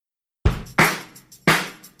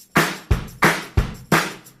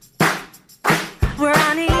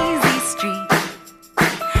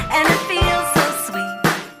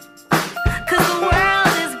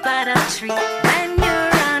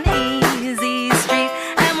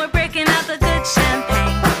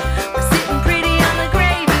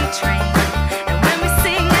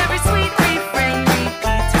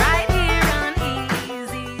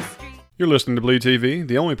You're listening to Bleed TV,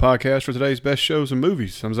 the only podcast for today's best shows and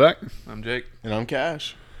movies. I'm Zach. I'm Jake. And I'm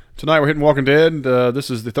Cash. Tonight we're hitting Walking Dead.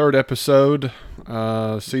 This is the third episode,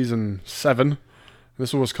 season 7.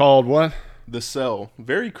 This one was called what? The Cell.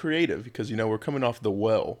 Very creative because, we're coming off The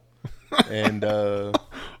Well. And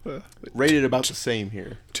rated about the same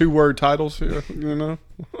here. 2-word titles here,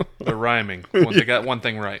 They're rhyming. They got one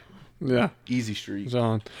thing right. Yeah. Easy street. So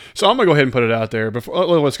I'm going to go ahead and put it out there.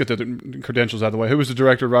 Let's get the credentials out of the way. Who was the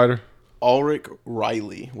director, writer? Ulrich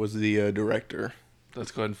Riley was the director.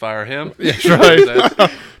 Let's go ahead and fire him. Yeah, that's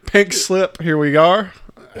right. Pink Slip, here we are.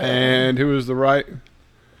 And who was the right?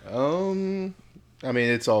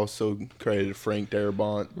 It's also credited to Frank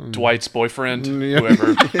Darabont. Dwight's boyfriend, Yeah.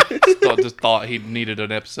 whoever just thought he needed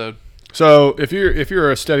an episode. So if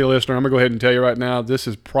you're a steady listener, I'm gonna go ahead and tell you right now, this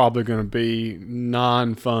is probably gonna be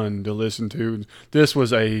non-fun to listen to. This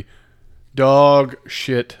was a dog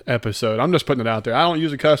shit episode. I'm just putting it out there. I don't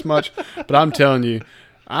usually cuss much, but I'm telling you,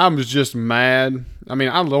 I was just mad. I mean,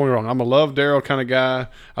 I'm don't get me wrong. I'm a love Daryl kind of guy.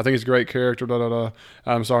 I think he's a great character.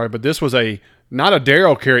 I'm sorry, but this was not a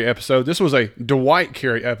Daryl Carey episode. This was a Dwight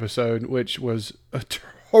Carey episode, which was a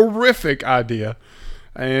horrific idea,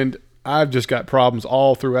 and I've just got problems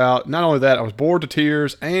all throughout. Not only that, I was bored to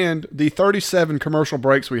tears, and the 37 commercial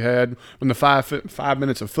breaks we had when the 5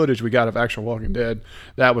 minutes of footage we got of actual Walking Dead,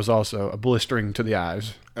 that was also a blistering to the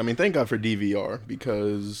eyes. Thank God for DVR,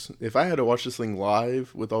 because if I had to watch this thing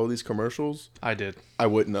live with all these commercials, I did. I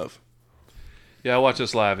wouldn't have. Yeah, I watched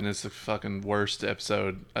this live, and it's the fucking worst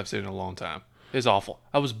episode I've seen in a long time. It's awful.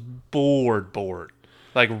 I was bored.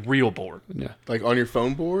 Like, real bored. Yeah. Like on your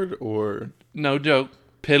phone board, or? No joke.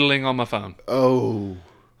 Piddling on my phone. Oh.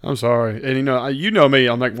 I'm sorry. And you know me,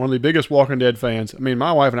 I'm like one of the biggest Walking Dead fans. I mean,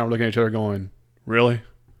 my wife and I were looking at each other going, really?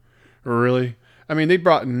 Really? I mean, they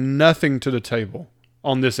brought nothing to the table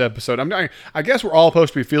on this episode. I guess we're all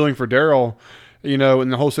supposed to be feeling for Daryl, in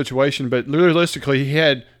the whole situation, but realistically, he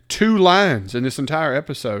had 2 lines in this entire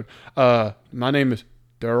episode. My name is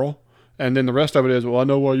Daryl. And then the rest of it is, well, I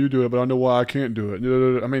know why you do it, but I know why I can't do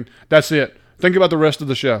it. I mean, that's it. Think about the rest of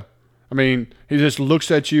the show. I mean, he just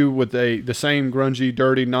looks at you with the same grungy,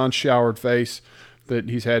 dirty, non-showered face that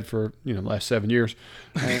he's had for, the last 7 years.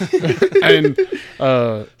 And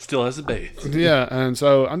Still has a bathe. Yeah, and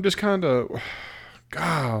so I'm just kind of,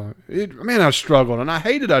 God, I struggled, and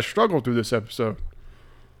I struggled through this episode.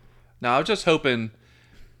 Now, I was just hoping,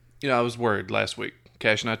 I was worried last week.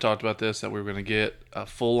 Cash and I talked about this, that we were going to get a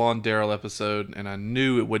full-on Daryl episode, and I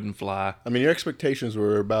knew it wouldn't fly. Your expectations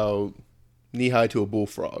were about knee-high to a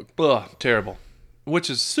bullfrog. Ugh, terrible. Which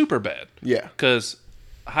is super bad. Yeah. Because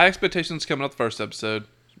high expectations coming off the first episode,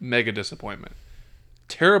 mega disappointment.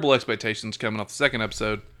 Terrible expectations coming off the second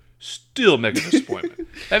episode, still mega disappointment.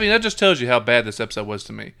 That just tells you how bad this episode was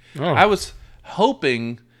to me. Oh. I was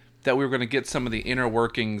hoping that we were going to get some of the inner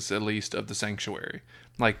workings, at least, of the Sanctuary.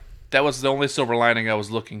 Like, that was the only silver lining I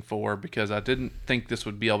was looking for, because I didn't think this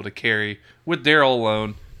would be able to carry with Daryl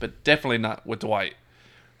alone, but definitely not with Dwight.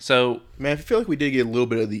 So, I feel like we did get a little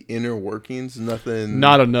bit of the inner workings. Nothing.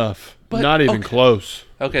 Not enough. But, not even close.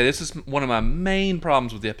 Okay, this is one of my main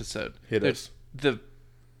problems with the episode. Hit us. The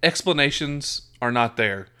explanations are not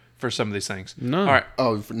there for some of these things. No. All right.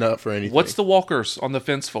 Oh, not for anything. What's the walkers on the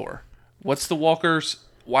fence for?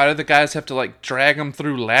 Why do the guys have to drag them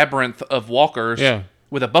through labyrinth of walkers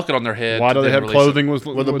with a bucket on their head? Why do they have clothing with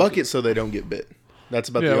the bucket so they don't get bit? That's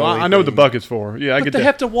about the only I know what thing. the bucket's for. Yeah, But they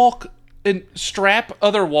have to walk and strap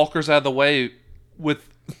other walkers out of the way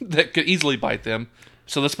that could easily bite them.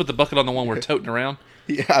 So let's put the bucket on the one we're toting around.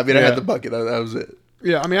 Yeah, I had the bucket. That was it.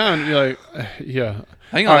 Yeah, yeah.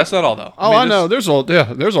 Hang on, that's not all though. I know. There's a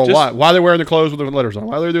lot. Why are they wearing the clothes with the letters on?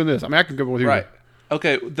 Why are they doing this? I can go with you. Right.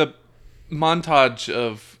 Okay, the montage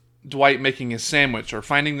of Dwight making his sandwich or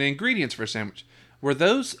finding the ingredients for a sandwich. Were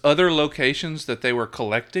those other locations that they were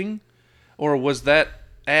collecting? Or was that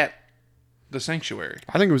at the Sanctuary?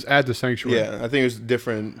 I think it was at the Sanctuary. Yeah, I think it was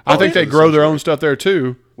different. I think they grow their own stuff there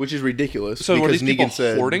too. Which is ridiculous. So were because these people Negan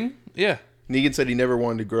said, hoarding? Yeah. Negan said he never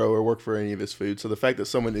wanted to grow or work for any of his food. So the fact that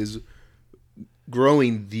someone is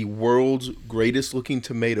growing the world's greatest looking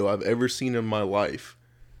tomato I've ever seen in my life.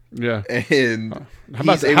 Yeah. And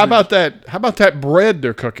how about that bread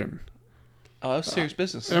they're cooking? Oh, that's serious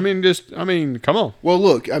business. Come on. Well,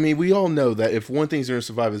 look, we all know that if one thing's going to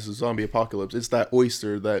survive as a zombie apocalypse, it's that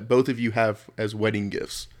oyster that both of you have as wedding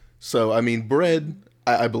gifts. So, bread,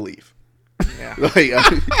 I believe. Yeah.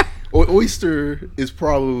 Oyster is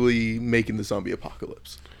probably making the zombie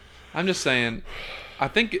apocalypse. I'm just saying,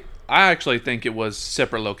 I actually think it was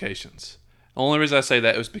separate locations. The only reason I say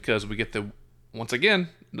that is because we get once again,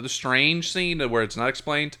 another strange scene where it's not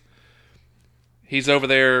explained. He's over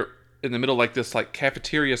there in the middle of like this like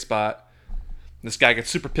cafeteria spot. This guy gets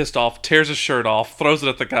super pissed off, tears his shirt off, throws it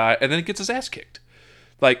at the guy, and then gets his ass kicked.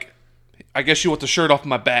 Like, I guess you want the shirt off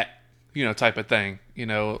my back, type of thing,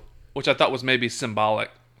 which I thought was maybe symbolic.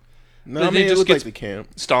 No, I mean, it looked like the camp.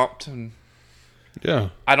 Stomped, and Yeah.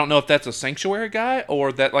 I don't know if that's a sanctuary guy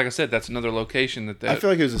or that, like I said, that's another location that. I feel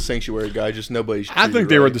like it was a sanctuary guy, just nobody's. I think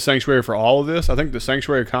they were the sanctuary for all of this. I think the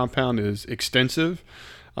sanctuary compound is extensive.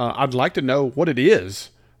 I'd like to know what it is.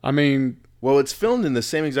 I mean, well, it's filmed in the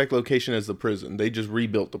same exact location as the prison. They just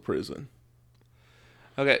rebuilt the prison.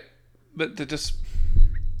 Okay, but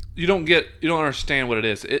you don't understand what it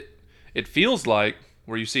is. It feels like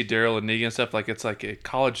where you see Daryl and Negan and stuff, like it's like a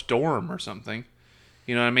college dorm or something.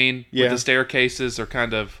 You know what I mean? Yeah. Where the staircases are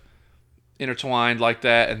kind of intertwined like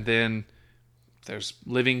that, and then there's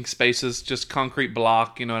living spaces, just concrete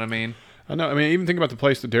block. You know what I mean? I know. I mean, even think about the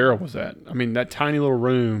place that Daryl was at. I mean, that tiny little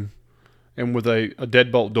room, and with a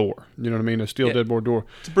deadbolt door. You know what I mean? A steel deadbolt door.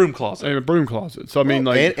 It's a broom closet. And a broom closet. So I mean,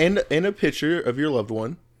 like, and a picture of your loved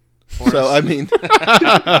one. So I mean,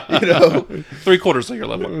 3/4 of your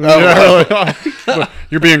level.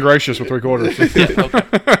 You're being gracious with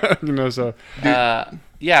 3/4. Yeah, okay. So.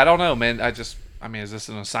 Yeah, I don't know, man. I mean, is this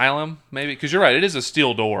an asylum? Maybe because you're right. It is a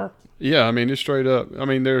steel door. Yeah, I mean, it's straight up. I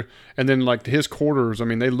mean, and then like his quarters. I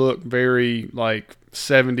mean, they look very like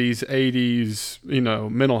 70s, 80s.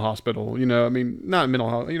 Mental hospital. I mean, not mental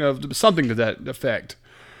hospital. Something to that effect.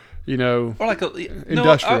 Or like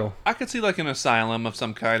industrial. No, I could see like an asylum of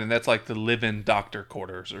some kind, and that's like the live-in doctor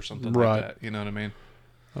quarters or something like that. You know what I mean?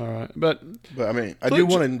 All right, but I mean, I do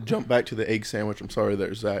want to jump back to the egg sandwich. I'm sorry,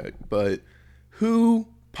 there's Zach, but who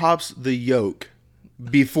pops the yolk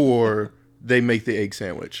before they make the egg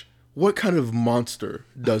sandwich? What kind of monster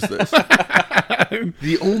does this?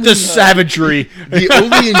 The savagery. The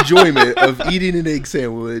only enjoyment of eating an egg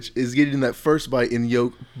sandwich is getting that first bite and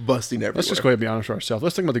yolk busting everywhere. Let's just go ahead and be honest with ourselves.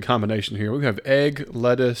 Let's think about the combination here. We have egg,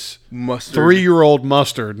 lettuce, mustard, 3-year-old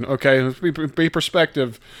mustard. Okay, let's be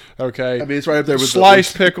perspective. Okay, I mean, it's right up there with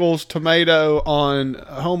sliced pickles, tomato on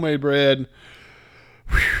homemade bread.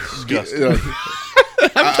 Disgusting.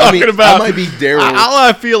 I might be Daryl. All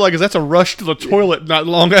I feel like is that's a rush to the toilet not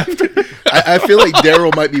long after. I feel like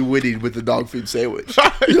Daryl might be witted with the dog food sandwich.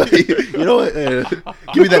 You know what?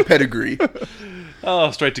 Give me that pedigree. Oh,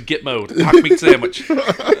 straight to Gitmo, hot meat sandwich.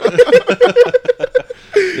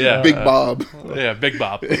 Yeah, Big Bob. Yeah, Big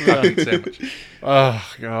Bob, hot meat sandwich.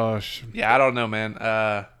 Oh gosh. Yeah, I don't know,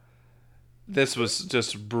 man. This was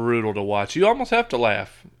just brutal to watch. You almost have to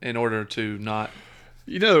laugh in order to not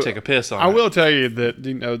take a piss on it. I will tell you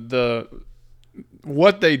that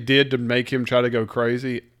what they did to make him try to go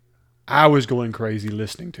crazy. I was going crazy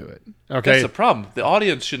listening to it. Okay, that's the problem. The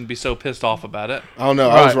audience shouldn't be so pissed off about it. I don't know.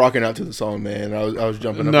 Right. I was rocking out to the song, man. I was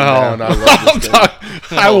jumping up and down. I love this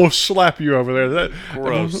thing. I will slap you over there. That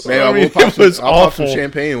Gross. Man, I mean, I'll pop some awful.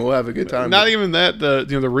 champagne and we'll have a good time. Not even that. The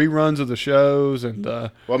reruns of the shows and.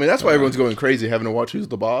 Well, I mean, that's why everyone's going crazy having to watch Who's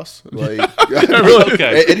the Boss. Like,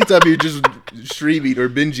 Okay. Anytime you're just streaming or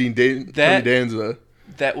binging Tony Danza.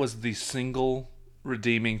 That was the single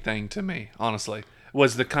redeeming thing to me, honestly.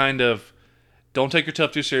 Was the kind of don't take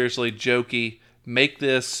yourself too seriously, jokey, make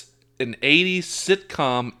this an 80s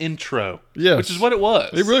sitcom intro. Yes. Which is what it was.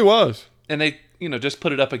 It really was. And they, just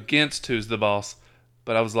put it up against Who's the Boss.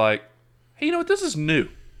 But I was like, hey, you know what? This is new.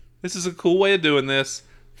 This is a cool way of doing this.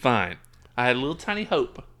 Fine. I had a little tiny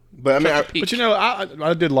hope. But I mean,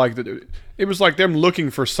 I did like that. It was like them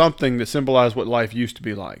looking for something that symbolized what life used to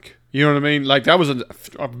be like. You know what I mean? Like that was a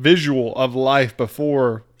visual of life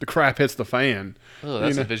before the crap hits the fan. Oh,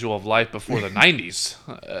 that's a visual of life before the 90s.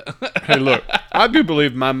 Hey, look, I do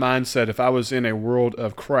believe my mindset, if I was in a world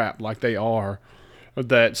of crap like they are,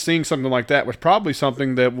 that seeing something like that was probably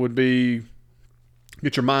something that would be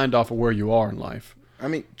get your mind off of where you are in life. I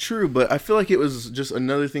mean, true, but I feel like it was just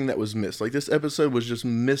another thing that was missed. Like, this episode was just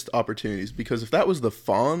missed opportunities, because if that was the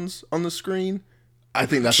Fonz on the screen, I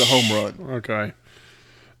think that's a home run. Okay.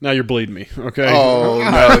 Now you're bleeding me, okay? Oh,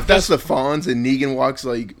 no. If that's the Fonz and Negan walks,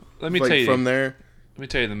 like, Let me tell you, from there, let me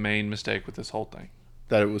tell you the main mistake with this whole thing.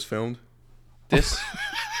 that it was filmed. This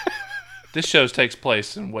show takes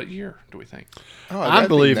place in what year, do we think? Oh, I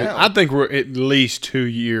believe it. now. I think we're at least 2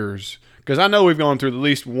 years. Because I know we've gone through at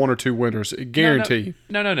least 1 or 2 winters. Guarantee.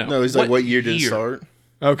 No. No, it's like, what year did it start?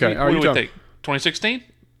 Okay. What do we think? 2016?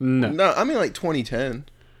 No, I mean, like, 2010.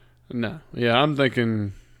 No. Yeah, I'm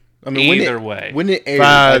thinking I mean, Either way. when it aired,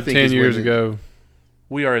 I 5, think 10 is years when ago.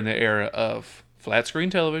 We are in the era of flat screen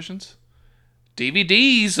televisions,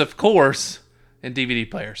 DVDs, of course, and DVD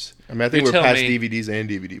players. I mean, I think You we're tell past me DVDs and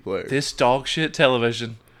DVD players. This dog shit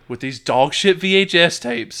television with these dog shit VHS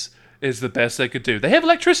tapes is the best they could do. They have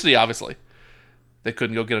electricity, obviously. They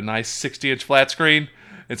couldn't go get a nice 60-inch flat screen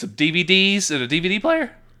and some DVDs and a DVD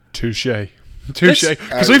player. Touche. Because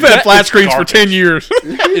Because we've had flat screens for 10 years.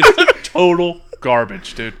 It's total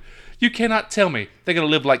garbage, dude. You cannot tell me they're going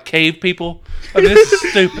to live like cave people. I mean, this is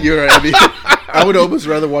stupid. You're right. I mean, I would almost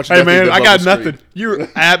rather watch. Hey, man, than I got bubble nothing. You're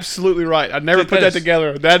absolutely right. I never Dude, put that that is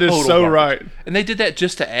together. That is total so garbage. right. And they did that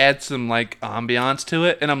just to add some, like, ambiance to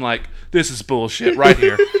it. And I'm like, this is bullshit right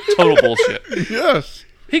here. Total bullshit. Yes.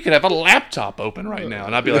 He could have a laptop open right now.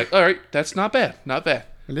 And I'd be like, all right, that's not bad. Not bad.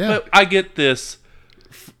 Yeah. But I get this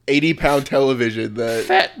 80-pound television that.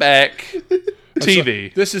 fatback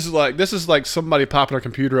TV. This is like somebody popping a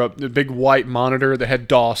computer up, the big white monitor that had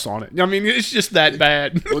DOS on it. I mean, it's just that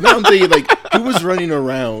bad. Well, now I'm thinking, like, who was running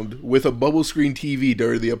around with a bubble screen TV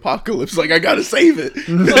during the apocalypse? Like, I gotta save it.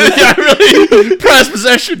 Yeah, really. Prized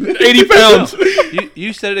possession, 80 pounds.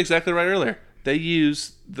 You said it exactly right earlier. They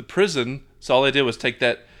use the prison, so all they did was take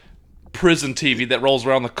that prison TV that rolls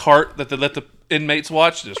around the cart that they let the inmates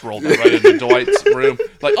watch, just rolled it right into Dwight's room.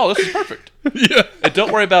 Like, oh, this is perfect. Yeah. And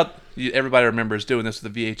don't worry about, everybody remembers doing this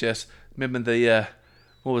with the VHS. Remember the,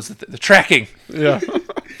 what was it? The tracking. Yeah.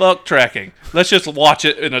 Fuck tracking. Let's just watch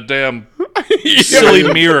it in a damn silly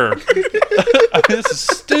mirror. I mean, this is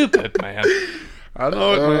stupid, man. I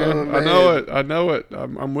know it, man. man. I know it.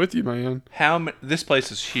 I'm with you, man. This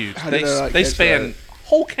place is huge. How did I not They catch span that?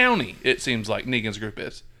 whole county, it seems like Negan's group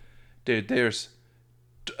is. Dude, there's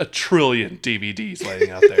a trillion DVDs laying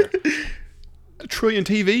out there. A trillion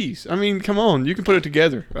TVs. I mean, come on. You can put it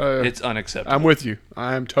together. It's unacceptable. I'm with you.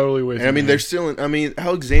 I'm totally with you. And I mean, man. they're still in. I mean,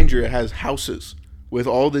 Alexandria has houses with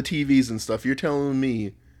all the TVs and stuff. You're telling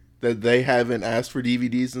me that they haven't asked for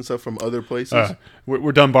DVDs and stuff from other places?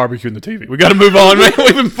 We're done barbecuing the TV. We got to move on, man.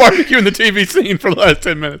 We've been barbecuing the TV scene for the last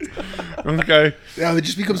 10 minutes. Okay. Yeah, it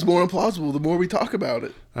just becomes more implausible the more we talk about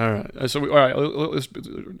it. All right. All right. Let's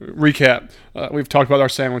recap. We've talked about our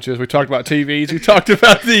sandwiches. We talked about TVs. We talked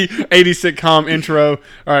about the 80s sitcom intro.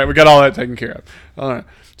 All right. We got all that taken care of. All right.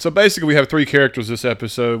 So basically, we have three characters this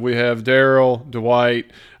episode. We have Daryl,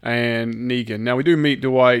 Dwight, and Negan. Now, we do meet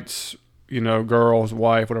Dwight's, girl, his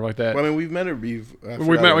wife, whatever like that. Well, I mean, we've met her. We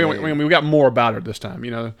got more about her this time.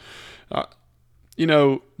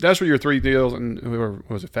 That's where your three deals, and whoever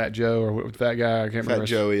was it, Fat Joe or Fat Guy? I can't remember. Fat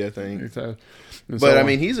Joey, I think. So, But I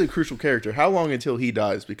mean, he's a crucial character. How long until he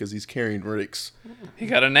dies because he's carrying Rick's? He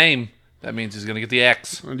got a name. That means he's going to get the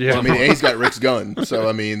X. yeah. I mean, and he's got Rick's gun, so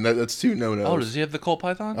I mean, that's two no-nos. Oh, does he have the Colt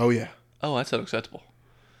Python? Oh yeah. Oh, that's unacceptable.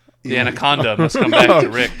 The Anaconda must come back to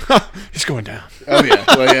Rick. He's going down. Oh yeah.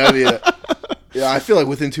 Well, yeah, I mean, yeah. I feel like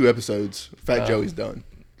within 2 episodes, Fat Joey's done.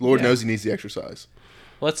 Lord yeah. knows he needs the exercise.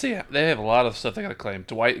 Let's see. They have a lot of stuff they got to claim.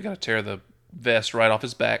 Dwight got to tear the vest right off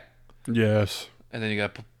his back, Yes. and then you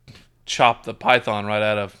got to chop the python right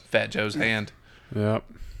out of Fat Joe's hand. Yep.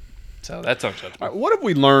 So that's unacceptable. What have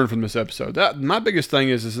we learned from this episode? My biggest thing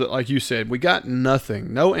is that, like you said, we got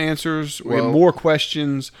nothing, no answers. We have more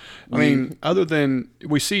questions. I mean, other than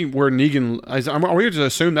we see where Negan. Are we to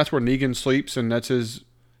assume that's where Negan sleeps and that's his?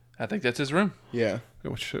 I think that's his room. Yeah.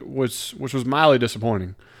 Which was mildly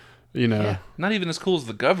disappointing. Yeah. Not even as cool as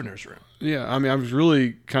the governor's room. Yeah, I mean, I was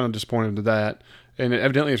really kind of disappointed to that. And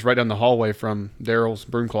evidently it's right down the hallway from Daryl's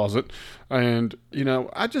broom closet. And,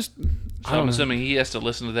 I'm assuming he has to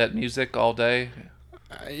listen to that music all day.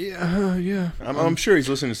 Yeah. I'm sure he's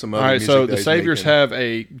listening to some other All right, music so that the he's Saviors making. have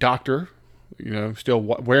a doctor, still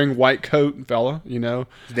wearing white coat fella, named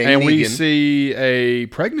and we Negan. see a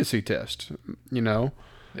pregnancy test,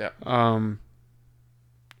 Yeah.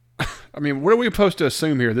 I mean, what are we supposed to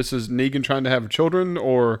assume here? This is Negan trying to have children,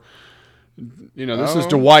 or, this is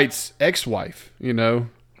Dwight's ex-wife,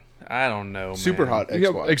 I don't know, man. super hot Yeah,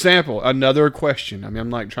 ex-wife. example, another question. I mean, I'm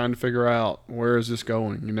like trying to figure out where is this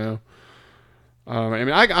going, I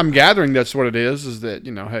mean, I'm gathering that's what it is that,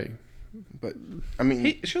 hey, But I mean,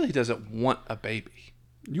 He surely doesn't want a baby.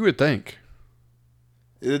 you would think.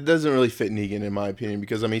 it doesn't really fit Negan in my opinion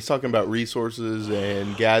because I mean he's talking about resources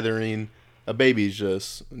and gathering. A baby's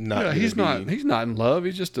just not. Yeah, gonna he's not. be- He's not in love.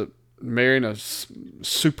 He's just marrying a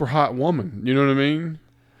super hot woman. You know what I mean?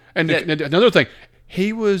 And Yeah. another thing,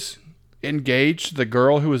 he was engaged to the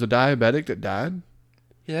girl who was a diabetic that died.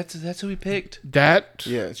 Yeah, that's who he picked. That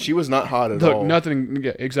Yeah, she was not hot at look all. nothing.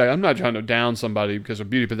 Yeah, exactly. I'm not trying to down somebody because of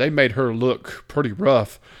beauty, but they made her look pretty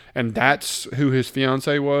rough, and that's who his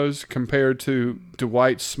fiance was compared to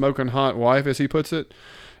Dwight's smoking hot wife, as he puts it.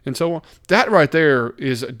 And so on. That right there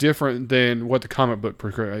is different than what the comic book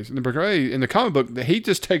portrays. In the comic book, he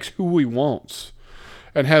just takes who he wants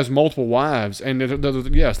and has multiple wives. And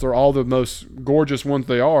yes, they're all the most gorgeous ones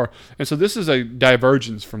they are. And so this is a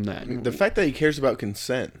divergence from that. The fact that he cares about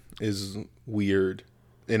consent is weird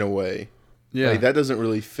in a way. Yeah, Like, that doesn't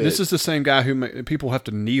really fit. this is the same guy who people have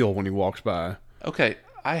to kneel when he walks by. Okay,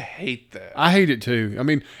 I hate that. I hate it too. I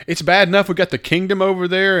mean, it's bad enough we got the kingdom over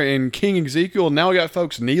there and King Ezekiel. Now we got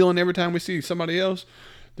folks kneeling every time we see somebody else.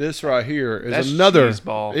 This right here is That's another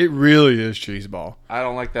cheeseball. It really is cheeseball. I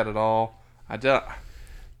don't like that at all. I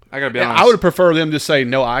gotta be honest. I would prefer them to say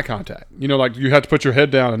no eye contact. You know, like you have to put your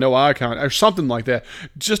head down and no eye contact or something like that.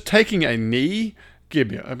 Just taking a knee,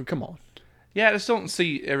 give you. I mean, come on. Yeah, I just don't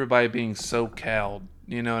see everybody being so cowed.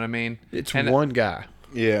 You know what I mean? It's and, one guy.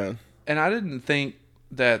 Yeah. And I didn't think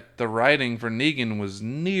that the writing for Negan was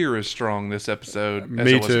near as strong this episode as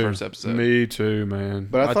Me it was too. the first episode. Me too, man.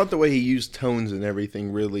 But I thought the way he used tones and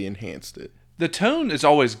everything really enhanced it. The tone is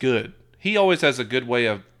always good. He always has a good way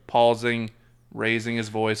of pausing, raising his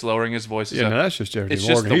voice, lowering his voice. yeah, no, that's just Jeffrey It's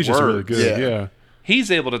just Morgan. the He's just really words. good. Yeah. Yeah.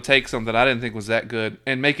 He's able to take something that I didn't think was that good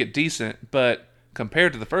and make it decent, but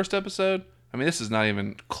compared to the first episode, I mean, this is not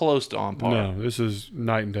even close to on par. No, this is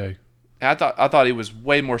night and day. I thought he was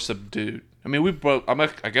way more subdued. I mean,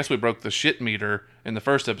 I guess we broke the shit meter in the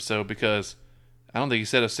first episode because I don't think he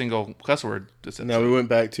said a single cuss word this episode. Now we went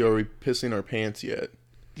back to, are we pissing our pants yet?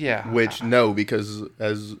 Yeah. Which, no, because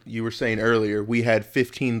as you were saying earlier, we had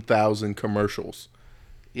 15,000 commercials.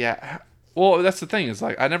 Yeah. Well, that's the thing. Is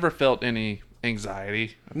like I never felt any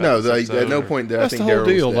anxiety. about No, this at episode no or- point did That's I the think whole Daryl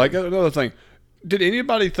was deal. dead. Like another thing, did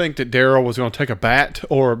anybody think that Daryl was going to take a bat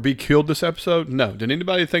or be killed this episode? No. Did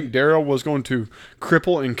anybody think Daryl was going to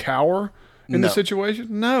cripple and cower in No. the situation?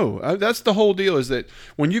 No. That's the whole deal. Is that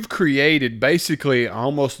when you've created basically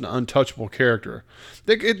almost an untouchable character,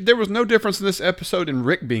 there was no difference in this episode in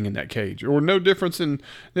Rick being in that cage, or no difference in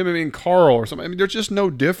them being Carl or something. I mean, there's just no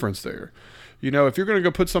difference there. You know, if you're going to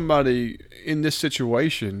go put somebody in this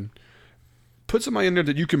situation, put somebody in there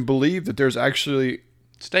that you can believe that there's actually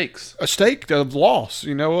stakes. a stake of loss.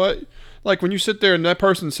 You know what? Like when you sit there and that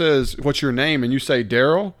person says, "What's your name?" and you say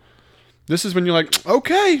Daryl, this is when you're like,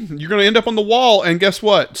 okay, you're going to end up on the wall. And guess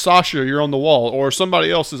what? Sasha, you're on the wall, or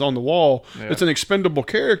somebody else is on the wall. Yeah. It's an expendable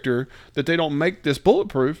character that they don't make this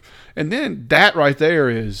bulletproof. And then that right there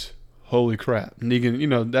is, holy crap, Negan. You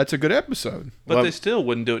know, that's a good episode. But Well, they still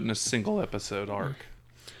wouldn't do it in a single episode arc.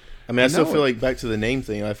 I mean, I still know feel it. like, back to the name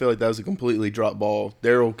thing, I feel like that was a completely drop ball.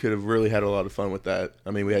 Daryl could have really had a lot of fun with that.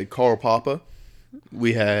 I mean, we had Carl Papa.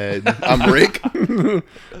 We had I'm Rick.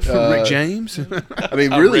 Rick James. I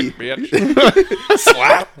mean, really, Rick, bitch.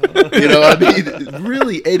 slap. You know, I mean,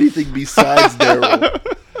 really anything besides Daryl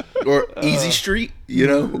or Easy Street. You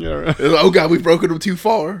know, Yeah, right. oh god, we've broken them too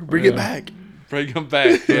far. Bring it back. Bring him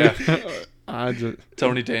back. Yeah. I just,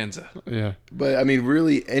 Tony Danza. yeah. But I mean,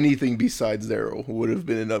 really anything besides Daryl would have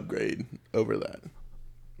been an upgrade over that.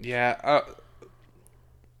 Yeah.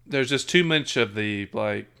 There's just too much of the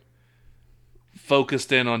like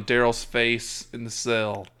focused in on Daryl's face in the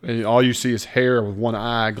cell. And all you see is hair with one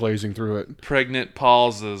eye glazing through it. Pregnant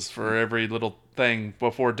pauses for every little thing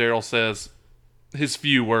before Daryl says his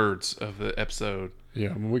few words of the episode. Yeah,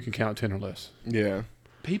 I mean, we can count 10 or less. Yeah.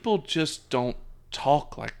 People just don't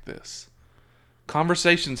talk like this.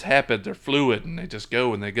 Conversations happen, they're fluid, and they just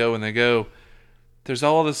go and they go and they go. There's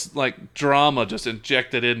all this like drama just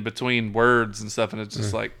injected in between words and stuff, and it's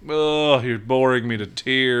just like, oh, you're boring me to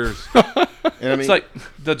tears. And I mean, It's like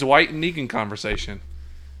the Dwight and Negan conversation.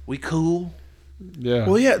 We cool? Yeah.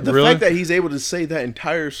 well, yeah, the Really? fact that he's able to say that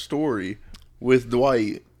entire story with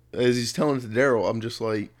Dwight as he's telling it to Daryl, I'm just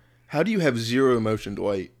like, how do you have zero emotion,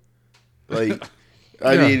 Dwight? Like,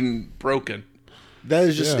 I Yeah. mean, Broken. that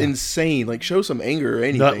is just Yeah. insane. Like, show some anger or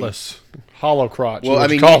anything. Nutless. Hollow crotch. Well, Well, I I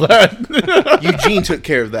mean, call that. Eugene took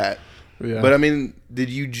care of that. Yeah. But I mean, did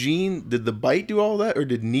the bite do all that, or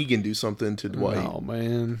did Negan do something to Dwight? Oh,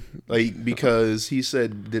 man. Like, because he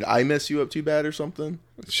said, "Did I mess you up too bad or something?"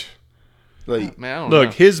 Like, Man, I don't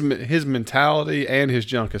Look, know. his mentality and his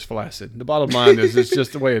junk is flaccid. The bottom line is it's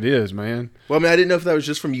just the way it is, man. well, I mean, I didn't know if that was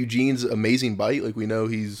just from Eugene's amazing bite. Like, we know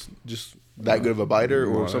he's just that good of a biter,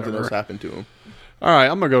 or something Whatever. else happened to him. All right,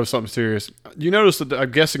 I'm going to go with something serious. You notice that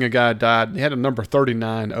I'm guessing a guy died. He had a number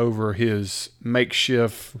 39 over his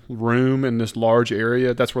makeshift room in this large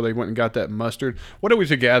area. That's where they went and got that mustard. What are we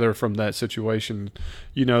to gather from that situation?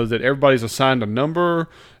 You know, that everybody's assigned a number?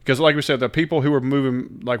 Because like we said, the people who were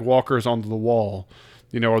moving like walkers onto the wall,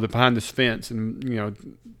 you know, or the behind this fence and, you know,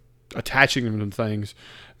 attaching them to things,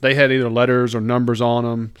 they had either letters or numbers on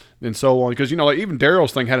them and so on. Because, you know, like even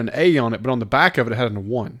Daryl's thing had an A on it, but on the back of it, it had a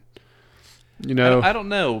 1. You know, I don't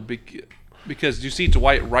know because you see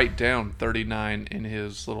Dwight write down 39 in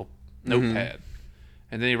his little notepad,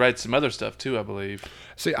 And then he writes some other stuff too, I believe.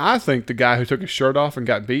 See, I think the guy who took his shirt off and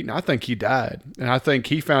got beaten, I think he died. And I think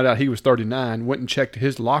he found out he was 39, went and checked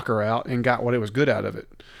his locker out, and got what it was good out of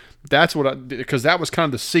it. That's what I did, because that was kind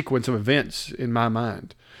of the sequence of events in my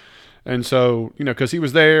mind. And so, because he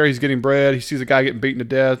was there, he's getting bread, he sees a guy getting beaten to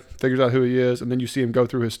death, figures out who he is, and then you see him go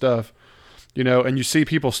through his stuff, and you see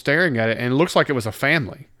people staring at it, and it looks like it was a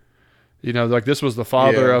family. Like this was the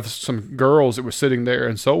father of some girls that were sitting there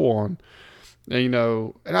and so on. And,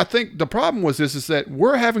 and I think the problem was is that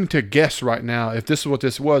we're having to guess right now if this is what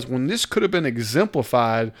this was, when this could have been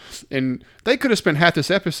exemplified, and they could have spent half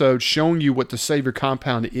this episode showing you what the Savior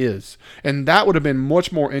compound is. And that would have been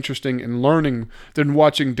much more interesting and learning than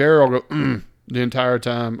watching Daryl go, the entire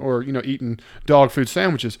time, or, eating dog food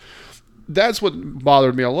sandwiches. That's what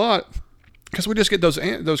bothered me a lot, because we just get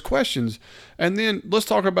those questions. And then let's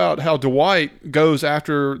talk about how Dwight goes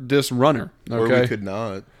after this runner. Okay? Or we could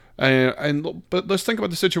not. But let's think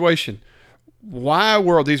about the situation. Why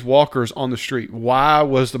were these walkers on the street? Why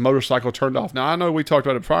was the motorcycle turned off? Now, I know we talked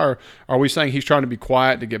about it prior. Are we saying he's trying to be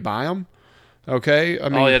quiet to get by them? Okay. I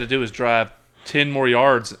mean, all he had to do was drive 10 more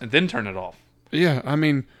yards and then turn it off. Yeah. I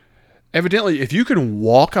mean, evidently, if you can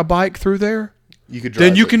walk a bike through there,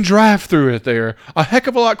 then you can drive through it there a heck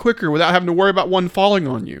of a lot quicker without having to worry about one falling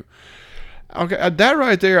on you. Okay. That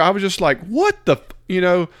right there, I was just like, what the,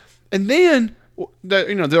 and then,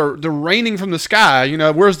 they're raining from the sky.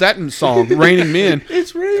 Where's that in song? Raining Men.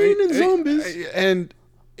 It's raining zombies. And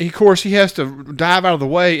of course, he has to dive out of the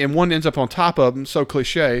way, and one ends up on top of him. So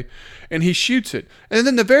cliche. And he shoots it. And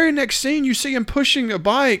then the very next scene, you see him pushing a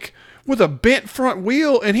bike with a bent front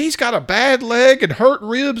wheel, and he's got a bad leg and hurt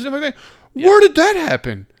ribs and everything. Yeah. Where did that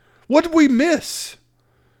happen? What did we miss?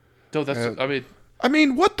 No, that's. I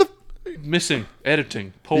mean, what the. Missing,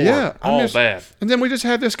 editing, poor, bad. And then we just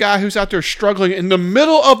have this guy who's out there struggling in the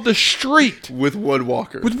middle of the street. With one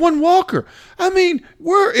walker. I mean,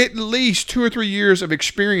 we're at least 2 or 3 years of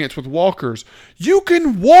experience with walkers. You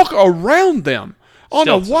can walk around them on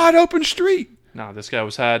a wide open street. No, this guy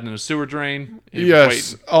was hiding in a sewer drain.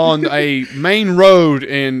 Yes, on a main road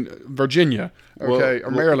in Virginia, or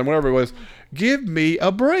Maryland, whatever it was. Give me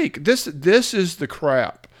a break. This is the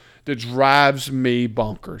crap that drives me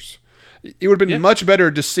bonkers. It would have been much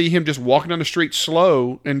better to see him just walking down the street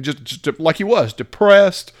slow and just like he was,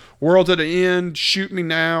 depressed, world's at an end, shoot me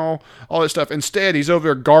now, all that stuff. Instead, he's over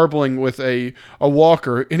there garbling with a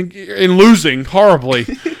walker and losing horribly.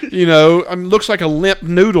 Looks like a limp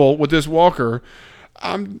noodle with this walker.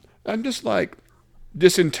 I'm just like,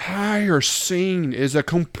 this entire scene is a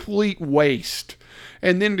complete waste.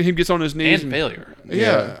 And then he gets on his knees. And failure.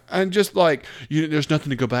 Yeah. And just like, there's nothing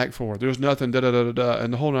to go back for. There's nothing, da-da-da-da-da,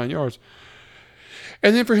 and the whole 9 yards.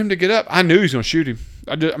 And then for him to get up, I knew he was going to shoot him.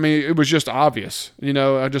 It was just obvious.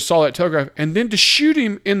 I just saw that telegraph. And then to shoot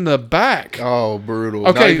him in the back. Oh, brutal.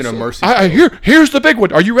 Okay, not even a mercy. Here's the big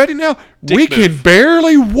one. Are you ready now? We can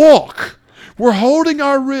barely walk. We're holding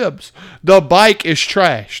our ribs. The bike is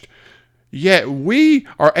trashed. Yet we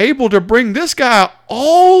are able to bring this guy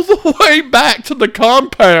all the way back to the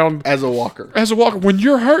compound. As a walker. When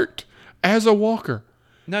you're hurt. As a walker.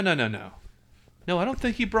 No. No, I don't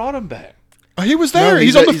think he brought him back. He was there.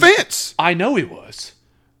 He's on the fence. I know he was.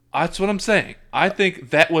 That's what I'm saying. I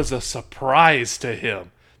think that was a surprise to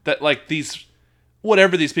him. That,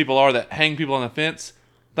 whatever these people are that hang people on the fence,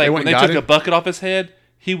 when they took a bucket off his head,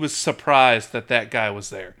 he was surprised that guy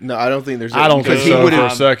was there. No, I don't think there's. I don't think so for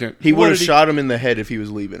a second. He would have shot him in the head if he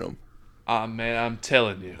was leaving him. Man, I'm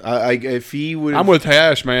telling you. If he would, I'm with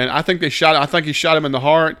Hash, man. I think he shot him in the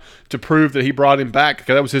heart to prove that he brought him back,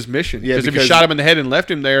 because that was his mission. Yeah, because if he shot him in the head and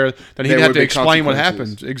left him there, then he'd have to explain what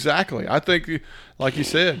happened. Exactly. I think, like you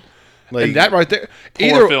said, and that right there,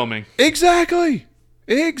 poor filming. Exactly.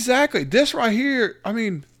 This right here. I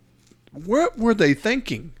mean, what were they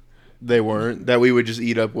thinking? They weren't. That we would just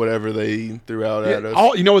eat up whatever they threw out at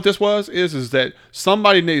us. You know what this was? Is that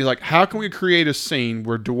somebody needs, how can we create a scene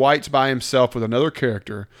where Dwight's by himself with another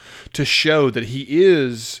character to show that he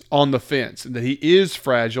is on the fence and that he is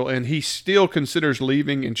fragile and he still considers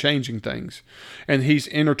leaving and changing things, and he's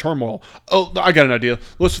in turmoil. Oh, I got an idea.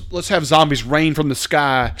 Let's have zombies rain from the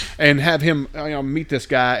sky and have him meet this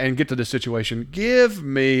guy and get to this situation. Give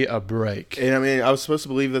me a break. And I was supposed to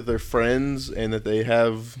believe that they're friends and that they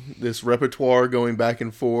have this repertoire going back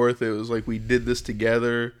and forth. It was like we did this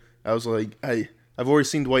together. I was like, I've already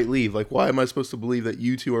seen Dwight leave. Like, why am I supposed to believe that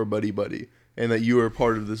you two are buddy and that you are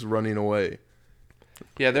part of this running away?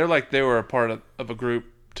 Yeah, they're like they were a part of a group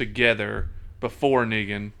together before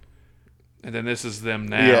Negan, and then this is them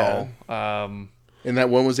now. Yeah. And that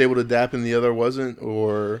one was able to dap and the other wasn't,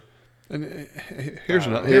 or And here's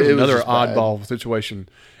it was another just bad. oddball situation.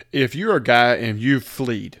 If you're a guy and you've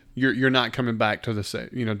fleed, you're not coming back to the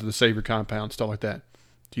to the Savior compound, stuff like that.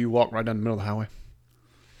 Do you walk right down the middle of the highway?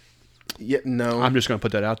 Yeah, no. I'm just going to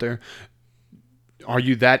put that out there. Are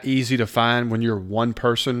you that easy to find when you're one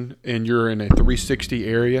person and you're in a 360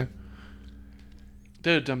 area?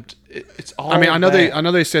 Dude, it's all. I mean, I know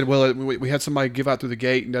that. they said, well, we had somebody give out through the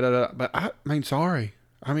gate and da da da. But I mean, sorry.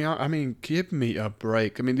 I mean, give me a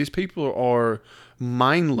break. I mean, these people are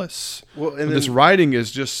mindless. Well, and this then- writing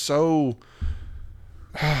is just so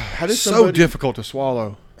How does so somebody, difficult to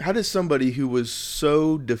swallow. how does somebody who was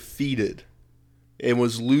so defeated and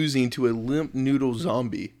was losing to a limp noodle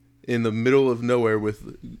zombie in the middle of nowhere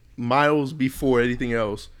with miles before anything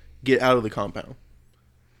else get out of the compound?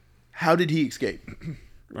 How did he escape?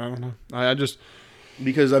 I don't know. I just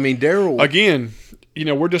Because I mean, Daryl. again,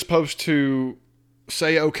 we're just supposed to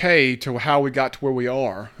say okay to how we got to where we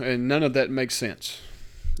are, and none of that makes sense.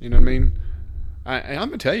 You know what I mean? I'm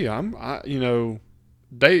gonna tell you,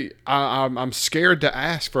 I'm scared to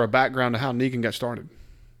ask for a background of how Negan got started.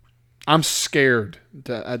 I'm scared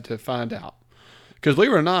to find out, because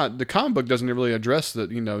believe it or not, the comic book doesn't really address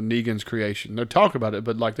Negan's creation. They talk about it,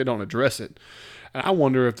 but like they don't address it. And I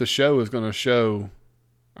wonder if the show is going to show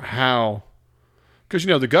how, because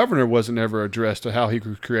the governor wasn't ever addressed to how he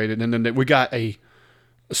was created, and then we got a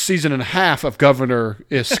season and a half of Governor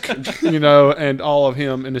Isk, and all of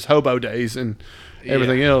him in his hobo days and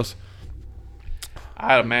everything else.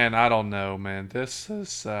 I don't know, man. This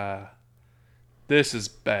is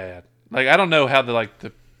bad. Like, I don't know how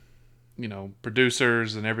the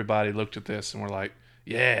producers and everybody looked at this and were like,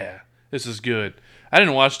 yeah, this is good. I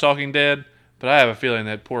didn't watch Talking Dead, but I have a feeling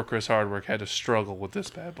that poor Chris Hardwick had to struggle with this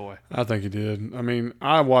bad boy. I think he did. I mean,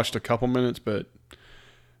 I watched a couple minutes, but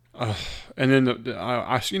and then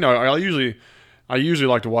I usually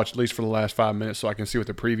like to watch at least for the last 5 minutes so I can see what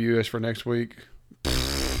the preview is for next week.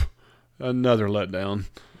 Another letdown.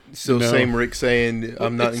 Still same Rick saying,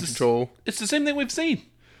 I'm not in control. It's the same thing we've seen.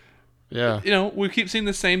 Yeah. We keep seeing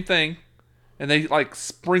the same thing, and they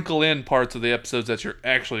sprinkle in parts of the episodes that you're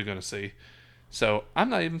actually going to see. So I'm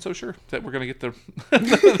not even so sure that we're going to get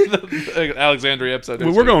the Alexandria episode.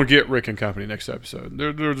 Well, we're going to get Rick and Company next episode.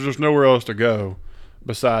 There's just nowhere else to go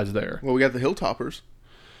besides there. Well, we got the Hilltoppers.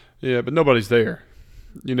 Yeah, but nobody's there.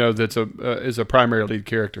 That's is a primary lead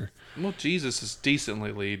character. Well, Jesus is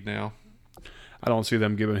decently lead now. I don't see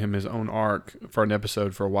them giving him his own arc for an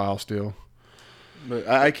episode for a while still. But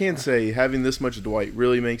I can say having this much Dwight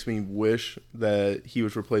really makes me wish that he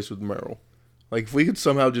was replaced with Merrill. Like, if we could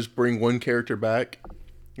somehow just bring one character back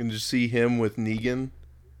and just see him with Negan,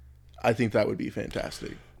 I think that would be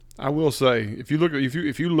fantastic. I will say, if you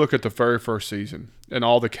look at the very first season and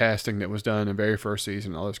all the casting that was done in the very first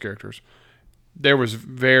season, all those characters, there was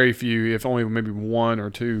very few, if only maybe one or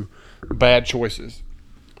two, bad choices.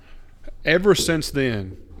 Ever since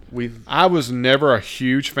then, I was never a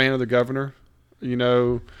huge fan of the governor.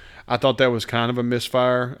 I thought that was kind of a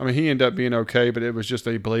misfire. I mean, he ended up being okay, but it was just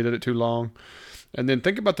they bleeded it too long. And then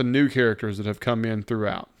think about the new characters that have come in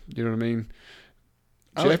throughout. You know what I mean?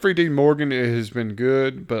 Jeffrey Dean Morgan has been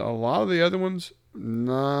good, but a lot of the other ones,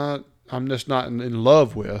 I'm just not in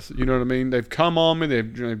love with. You know what I mean? They've come on me.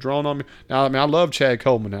 They've drawn on me. Now, I mean, I love Chad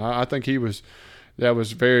Coleman. Now, I think I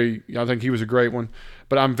think he was a great one.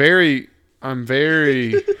 But I'm very,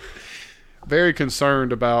 very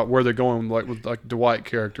concerned about where they're going, with Dwight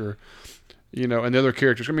character, and the other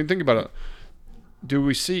characters. I mean, think about it. Do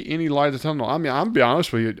we see any light at the tunnel? I mean, I'll be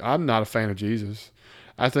honest with you. I'm not a fan of Jesus.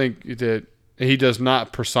 I think that he does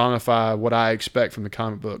not personify what I expect from the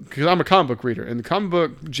comic book, because I'm a comic book reader. And the comic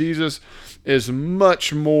book, Jesus is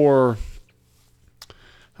much more,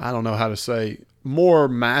 I don't know how to say, more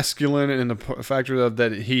masculine in the factor of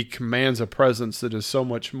that he commands a presence that is so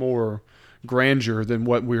much more grandeur than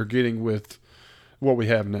what we're getting with what we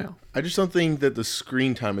have now. I just don't think that the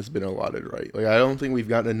screen time has been allotted right. Like, I don't think we've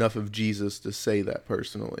gotten enough of Jesus to say that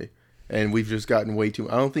personally. And we've just gotten way too...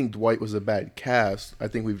 I don't think Dwight was a bad cast. I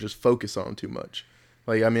think we've just focused on too much.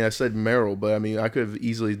 Like, I mean, I said Merrill, but I mean, I could have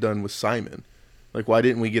easily done with Simon. Like, why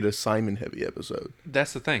didn't we get a Simon-heavy episode?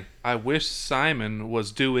 That's the thing. I wish Simon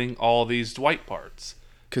was doing all these Dwight parts.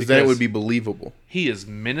 Because then it would be believable. He is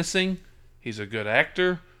menacing. He's a good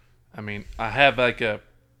actor. I mean, I have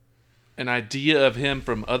an idea of him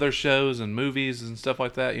from other shows and movies and stuff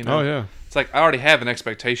like that. Oh, yeah. It's like I already have an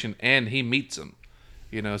expectation, and he meets him.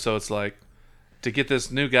 So it's like, to get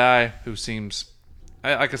this new guy who seems,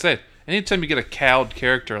 like I said, anytime you get a cowed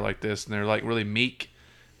character like this and they're like really meek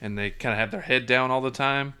and they kind of have their head down all the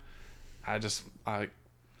time, I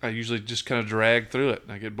usually just kind of drag through it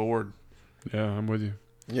and I get bored. Yeah, I'm with you.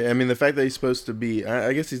 Yeah, I mean, the fact that he's supposed to be,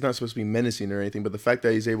 I guess he's not supposed to be menacing or anything, but the fact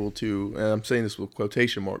that he's able to, and I'm saying this with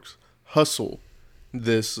quotation marks, hustle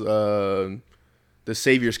this, the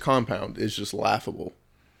Savior's compound is just laughable.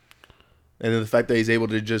 And then the fact that he's able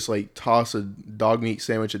to just like toss a dog meat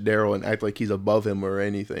sandwich at Daryl and act like he's above him or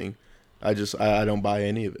anything, I don't buy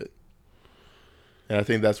any of it. And I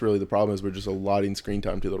think that's really the problem is we're just allotting screen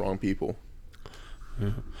time to the wrong people.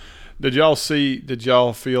 Yeah. Did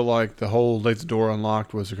y'all feel like the whole leave the door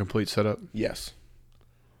unlocked was a complete setup? Yes.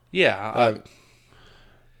 Yeah.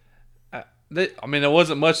 I mean, there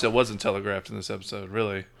wasn't much that wasn't telegraphed in this episode,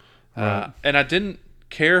 really. Right. And I didn't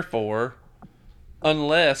care for,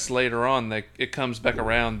 unless later on it comes back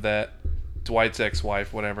around that Dwight's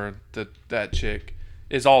ex-wife, whatever, that chick,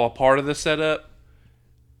 is all a part of the setup.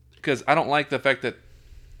 Because I don't like the fact that,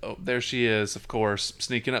 oh, there she is, of course,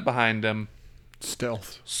 sneaking up behind him.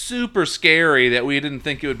 Stealth. Super scary that we didn't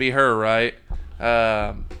think it would be her, right?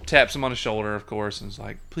 Taps him on the shoulder, of course, and is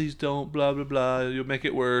like, please don't, blah, blah, blah, you'll make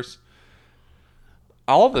it worse.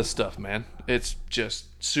 All of this stuff, man, it's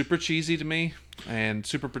just super cheesy to me and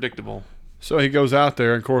super predictable. So he goes out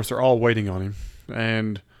there, and of course, they're all waiting on him.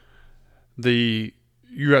 And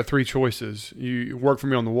you got three choices. You work for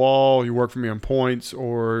me on the wall, you work for me on points,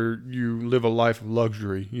 or you live a life of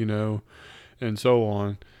luxury, and so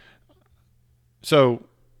on. So,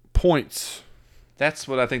 points. That's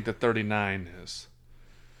what I think the 39 is.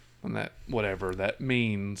 And that, whatever that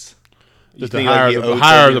means. Just the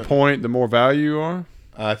higher the point, the more value you are?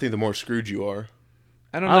 I think the more screwed you are.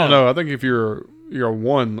 I don't know. I think if you're a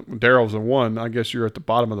 1, Daryl's a 1, I guess you're at the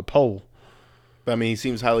bottom of the pole. But I mean, he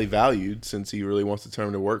seems highly valued since he really wants the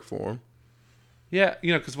term to work for him. Yeah,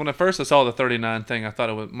 because when I saw the 39 thing, I thought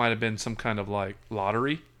it might have been some kind of like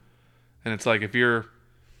lottery. And it's like if you're...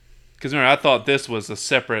 Because remember, I thought this was a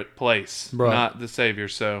separate place, right, not the Savior.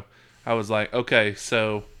 So I was like, okay,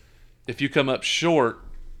 so if you come up short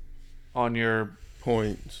on your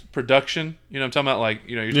points production, I'm talking about, like,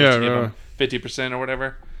 you're supposed to give them 50% or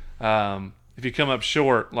whatever. If you come up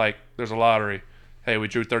short, like, there's a lottery. Hey, we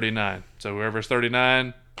drew 39. So whoever's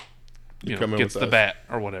 39, gets the bat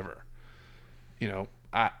or whatever.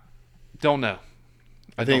 I don't know.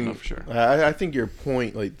 I don't know for sure. I think your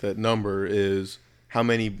point, like that number, is how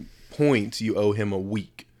many points you owe him a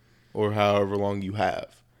week or however long you have.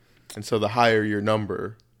 And so the higher your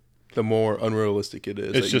number, the more unrealistic it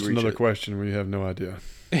is. It's just another question. We have no idea.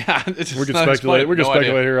 Yeah, we can speculate. We can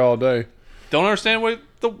speculate here all day. Don't understand what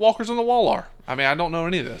the walkers on the wall are. I mean, I don't know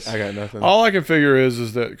any of this. I got nothing. All I can figure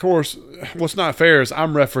is that, of course, what's not fair is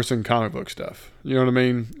I'm referencing comic book stuff. You know what I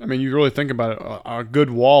mean? I mean, you really think about it. A good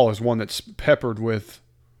wall is one that's peppered with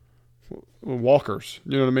walkers.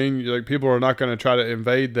 You know what I mean? Like, people are not going to try to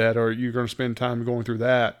invade that, or you're going to spend time going through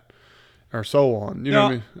that, or so on. You know what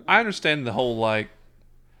I mean? I understand the whole, like,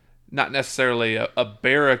 not necessarily a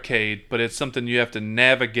barricade, but it's something you have to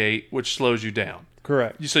navigate, which slows you down.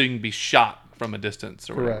 Correct. So you can be shot from a distance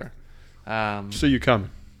or whatever. See you coming.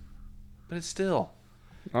 But it's still...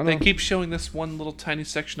 I know. They keep showing this one little tiny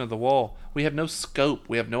section of the wall. We have no scope.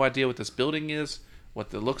 We have no idea what this building is,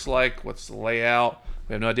 what it looks like, what's the layout.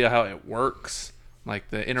 We have no idea how it works, like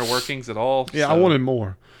the inner workings at all. Yeah, I wanted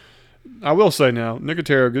more. I will say now,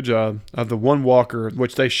 Nicotero, good job. Of the one walker,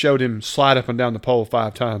 which they showed him slide up and down the pole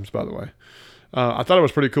 5 times, by the way. I thought it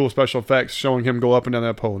was pretty cool special effects showing him go up and down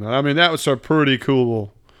that pole. Now, I mean, that was a pretty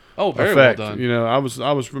cool very effect. well done.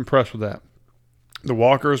 I was impressed with that. The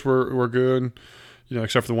walkers were good,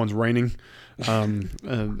 except for the ones raining. And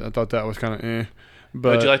I thought that was kind of eh.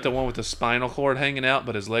 But did you like the one with the spinal cord hanging out,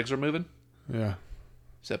 but his legs are moving? Yeah.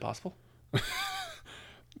 Is that possible?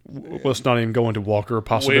 Let's not even go into walker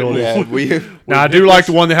possibilities. Now, I do like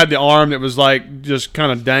the one that had the arm that was like just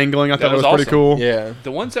kind of dangling. I thought it was pretty awesome. cool. Yeah.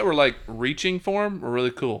 The ones that were like reaching for him were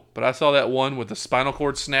really cool. But I saw that one with the spinal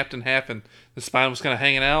cord snapped in half and the spine was kind of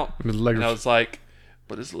hanging out. And I was like,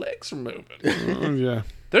 but his legs are moving. Yeah.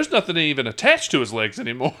 There's nothing even attached to his legs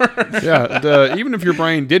anymore. Yeah. Even if your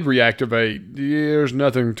brain did reactivate, there's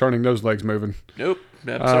nothing turning those legs moving. Nope.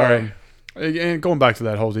 I'm sorry. And going back to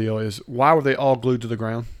that whole deal is, why were they all glued to the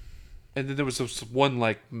ground? And then there was this one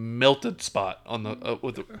like melted spot on the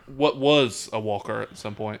with what was a walker at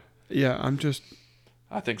some point. Yeah,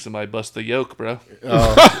 I think somebody busted the yoke, bro.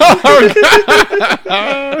 Oh.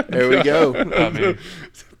 There we go. I mean,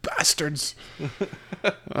 bastards.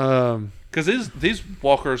 Because these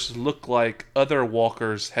walkers look like other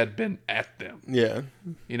walkers had been at them. Yeah.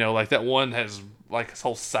 Like that one has like his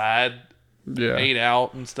whole side Yeah. made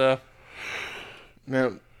out and stuff.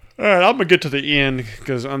 Now, All right, I'm gonna get to the end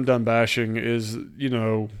because I'm done bashing. It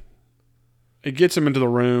gets him into the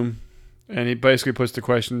room, And he basically puts the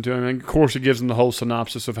question to him. And of course, he gives him the whole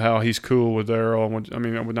synopsis of how he's cool with Daryl. I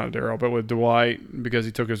mean, not Daryl, but with Dwight because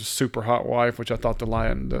he took his super hot wife, which I thought the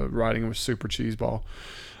writing was super cheeseball.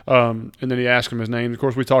 And then he asked him his name. Of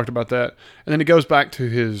course, we talked about that. And then he goes back to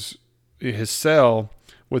his cell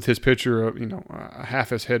with his picture of,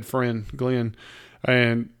 half his head friend, Glenn,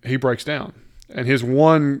 and he breaks down. And his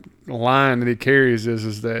one line that he carries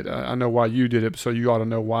is that I know why you did it, so you ought to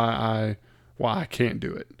know why I can't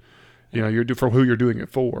do it. You're for who you're doing it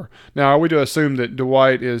for. Now, are we to assume that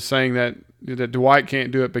Dwight is saying that Dwight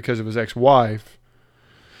can't do it because of his ex-wife,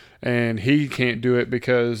 and he can't do it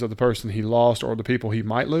because of the person he lost or the people he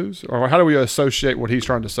might lose? Or how do we associate what he's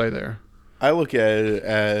trying to say there? I look at it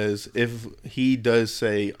as if he does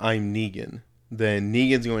say, I'm Negan, then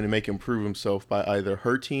Negan's going to make him prove himself by either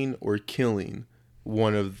hurting or killing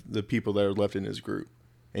one of the people that are left in his group.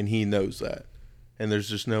 And he knows that. And there's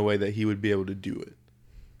just no way that he would be able to do it.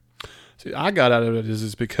 See, I got out of it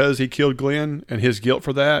is because he killed Glenn and his guilt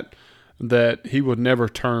for that he would never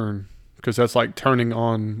turn, because that's like turning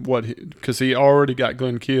on because he already got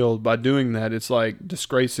Glenn killed. By doing that, it's like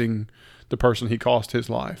disgracing the person he cost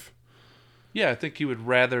his life. Yeah, I think he would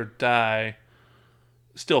rather die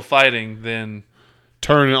still fighting than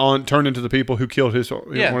turn into the people who killed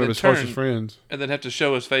one of his closest friends, and then have to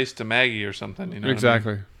show his face to Maggie or something.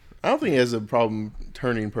 Exactly. I don't think he has a problem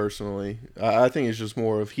turning personally. I think it's just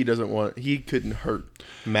more of he couldn't hurt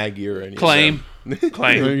Maggie or anything. Claim.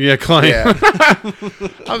 Yeah, claim. Yeah.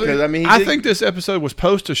 I think this episode was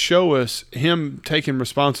supposed to show us him taking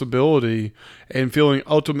responsibility and feeling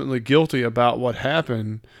ultimately guilty about what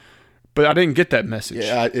happened, but I didn't get that message.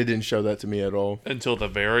 Yeah, it didn't show that to me at all. Until the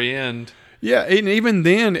very end. Yeah, and even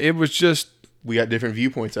then, it was just... We got different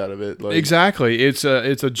viewpoints out of it. Exactly. It's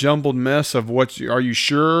a jumbled mess of are you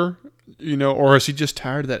sure? Or is he just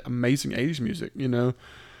tired of that amazing 80s music,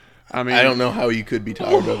 I mean, I don't know how you could be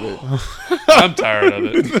tired of it. I'm tired of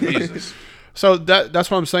it. Jesus. So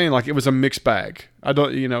that's what I'm saying. Like, it was a mixed bag. I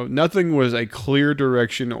don't, nothing was a clear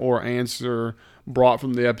direction or answer brought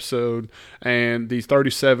from the episode, and these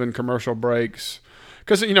 37 commercial breaks.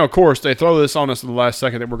 Because, of course, they throw this on us at the last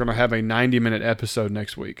second that we're going to have a 90-minute episode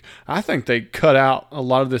next week. I think they cut out a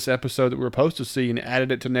lot of this episode that we were supposed to see and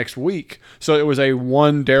added it to next week. So it was a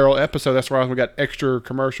one Daryl episode. That's why we got extra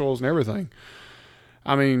commercials and everything.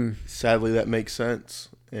 I mean... Sadly, that makes sense.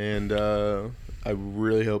 And I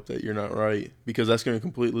really hope that you're not right, because that's going to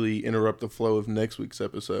completely interrupt the flow of next week's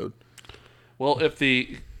episode. Well, if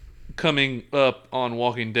the coming up on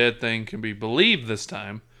Walking Dead thing can be believed this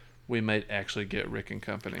time, we might actually get Rick and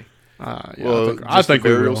company. Yeah, I think the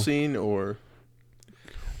we burial will. scene, or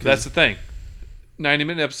that's the thing.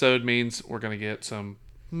 90-minute episode means we're going to get some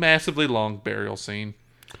massively long burial scene,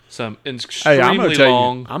 some extremely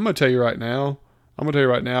long. I'm going to tell you right now.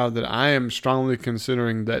 That I am strongly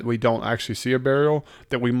considering that we don't actually see a burial.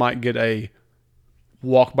 That we might get a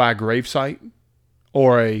walk by gravesite,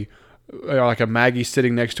 or like a Maggie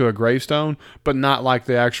sitting next to a gravestone, but not like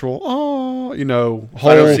the actual whole. If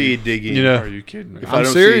I don't see digging. Are you kidding me? If I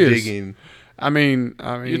don't see digging. I mean,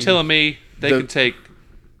 you're telling me they can take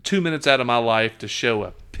 2 minutes out of my life to show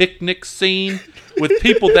a picnic scene with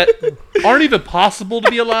people that aren't even possible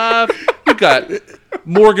to be alive? You got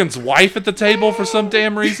Morgan's wife at the table for some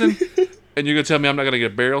damn reason, and you're gonna tell me I'm not gonna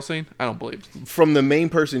get a burial scene? I don't believe it. From the main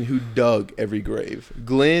person who dug every grave.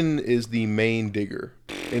 Glenn is the main digger,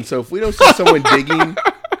 and so if we don't see someone digging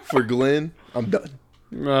for Glenn, I'm done.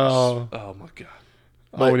 Oh my god.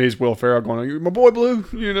 All we need is Will Ferrell going, my boy Blue,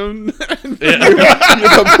 Hey,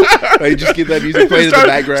 just get that music playing in the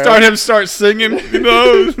background. Start singing,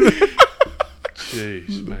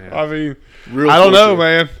 Jeez, man. I mean, Real I don't know,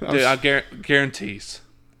 torture. man. Dude, I guarantees.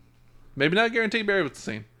 Maybe not guaranteed burial with the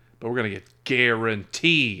scene, but we're going to get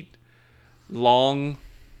guaranteed long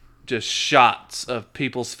just shots of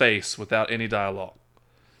people's face without any dialogue.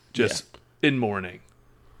 Just in mourning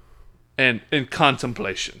and in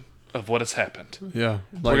contemplation of what has happened. Yeah.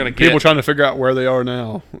 We're gonna people get- trying to figure out where they are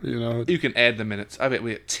now, You can add the minutes. I bet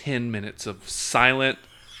we had 10 minutes of silent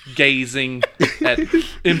gazing at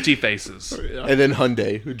empty faces. And then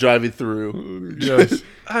Hyundai driving through. Yes.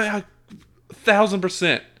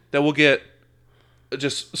 1,000% that we'll get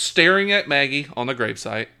just staring at Maggie on the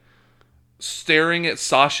gravesite, staring at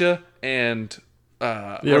Sasha and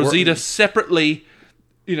Rosita separately,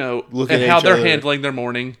 Looking and at how each they're other. handling their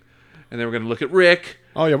mourning. And then we're going to look at Rick.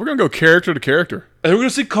 Oh, yeah, we're going to go character to character. And then we're going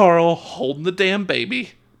to see Carl holding the damn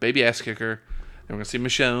baby ass kicker. And we're going to see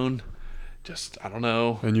Michonne, just, I don't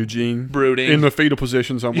know. And Eugene. Brooding. In the fetal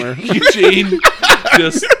position somewhere. Eugene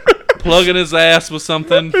just plugging his ass with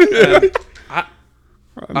something. And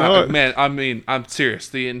No, Man, I mean, I'm serious.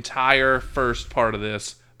 The entire first part of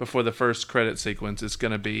this, before the first credit sequence, is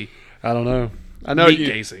going to be I don't know. I know meat you,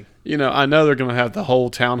 gazing. you know, I know they're going to have the whole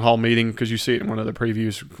town hall meeting because you see it in one of the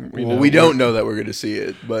previews. Well, we don't know that we're going to see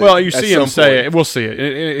it. But Well, you at see him some say point- it. We'll see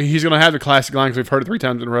it. He's going to have the classic line because we've heard it 3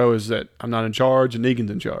 times in a row: is that I'm not in charge and Negan's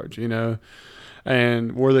in charge. You know,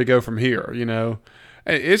 and where they go from here. You know,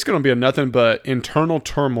 it's going to be a nothing but internal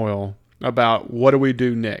turmoil about what do we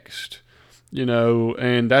do next. You know,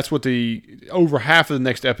 and that's what the over half of the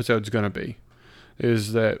next episode is going to be.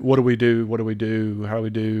 Is that what do we do? What do we do? How do we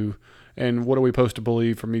do? And what are we supposed to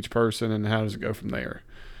believe from each person, and how does it go from there?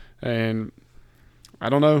 And I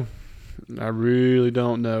don't know. I really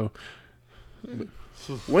don't know.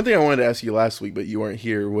 One thing I wanted to ask you last week, but you weren't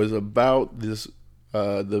here, was about this: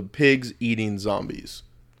 the pigs eating zombies.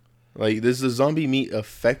 Like, does the zombie meat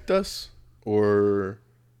affect us, or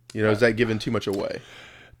is that giving too much away?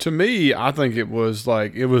 To me, I think it was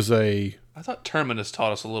a I thought Terminus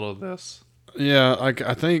taught us a little of this. yeah.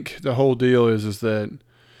 I think the whole deal is that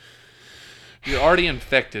You're already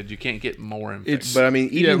infected. You can't get more infected. it's. But I mean,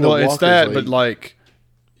 eating yeah, the well, it's walkers, that, but like,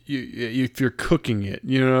 if you're cooking it,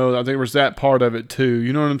 I think there's that part of it too.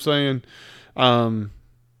 You know what I'm saying? I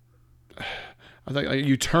think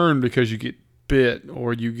you turn because you get bit,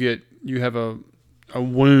 or you have a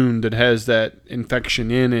wound that has that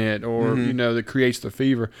infection in it, or that creates the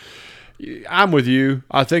fever. I'm with you.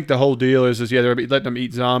 I think the whole deal is they're letting them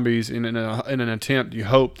eat zombies in an attempt. You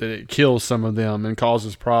hope that it kills some of them and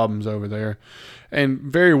causes problems over there, and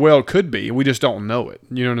very well could be. We just don't know it.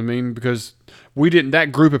 You know what I mean? Because we didn't.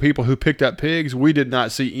 That group of people who picked up pigs, we did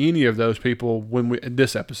not see any of those people in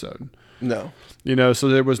this episode. No.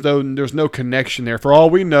 So there's no connection there. For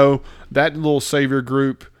all we know, that little savior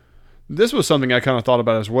group. This was something I kind of thought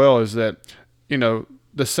about as well. Is that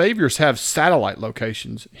the Saviors have satellite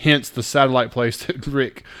locations, hence the satellite place that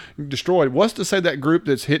Rick destroyed. What's to say that group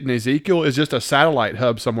that's hitting Ezekiel is just a satellite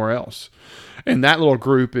hub somewhere else? And that little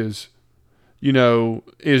group is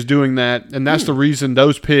doing that. And that's the reason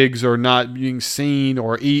those pigs are not being seen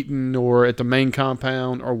or eaten or at the main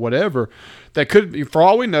compound or whatever. That could be, for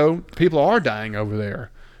all we know, people are dying over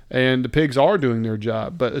there. And the pigs are doing their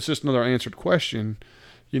job. But it's just another answered question,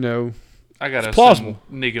 I got to plausible.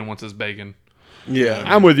 assume Negan wants his bacon. Yeah.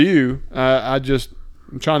 I'm with you. I'm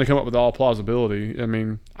trying to come up with all plausibility. I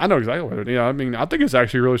mean, I know exactly what it is. I mean, I think it's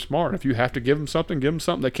actually really smart. If you have to give them something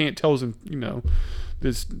they can't tell us,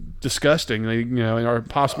 it's disgusting, and are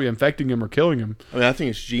possibly infecting them or killing them. I mean, I think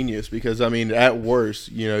it's genius because, I mean, at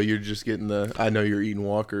worst, you're just getting I know you're eating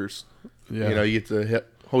walkers. Yeah. You get to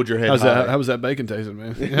hold your head high. How was that bacon tasting,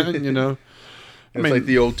 man? It's like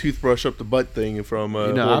the old toothbrush up the butt thing from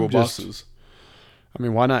Horrible Bosses. I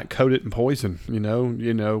mean, why not coat it in poison?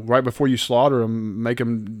 Right before you slaughter them, make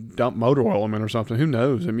them dump motor oil in or something. Who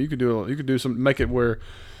knows? I mean, you could do some, make it where.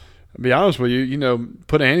 To be honest with you,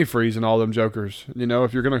 put antifreeze in all them jokers.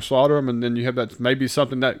 If you're going to slaughter them, and then you have that maybe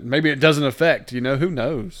something that maybe it doesn't affect. Who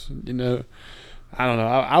knows? I don't know.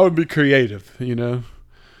 I would be creative.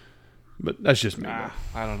 But that's just me. I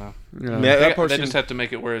don't know. Yeah, They just have to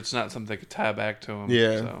make it where it's not something they could tie back to them.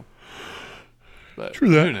 Yeah. So. But True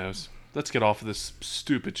that. who knows? Let's get off of this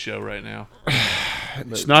stupid show right now.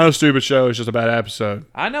 It's not a stupid show. It's just a bad episode.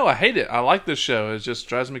 I know. I hate it. I like this show. It just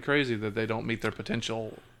drives me crazy that they don't meet their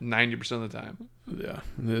potential 90% of the time. Yeah,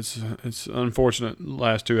 it's unfortunate.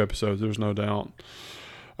 Last 2 episodes, there's no doubt.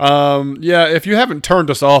 Yeah, if you haven't turned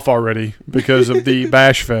us off already because of the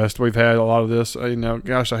Bash Fest, we've had a lot of this.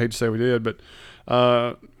 Gosh, I hate to say we did, but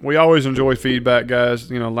we always enjoy feedback,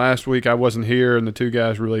 guys. Last week I wasn't here, and the 2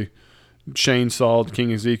 guys really chainsawed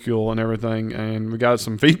King Ezekiel and everything, and we got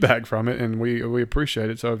some feedback from it, and we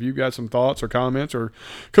appreciate it. So if you've got some thoughts or comments, or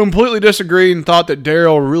completely disagreed and thought that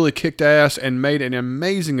Daryl really kicked ass and made an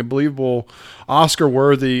amazing and believable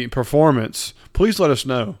Oscar-worthy performance, please let us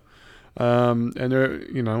know. And there,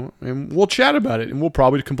 and we'll chat about it, and we'll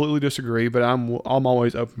probably completely disagree, but I'm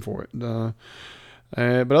always open for it.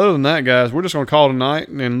 But other than that, guys, we're just going to call it a night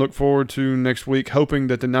and look forward to next week, hoping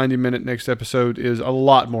that the 90-minute next episode is a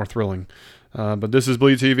lot more thrilling. But this is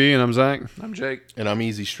Bleed TV, and I'm Zach. I'm Jake. And I'm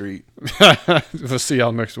Easy Street. We'll see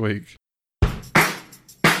y'all next week.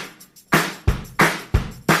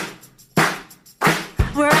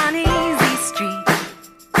 We're on Easy Street,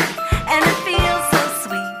 and it feels so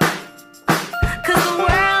sweet, 'cause the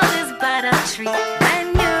world is but a treat.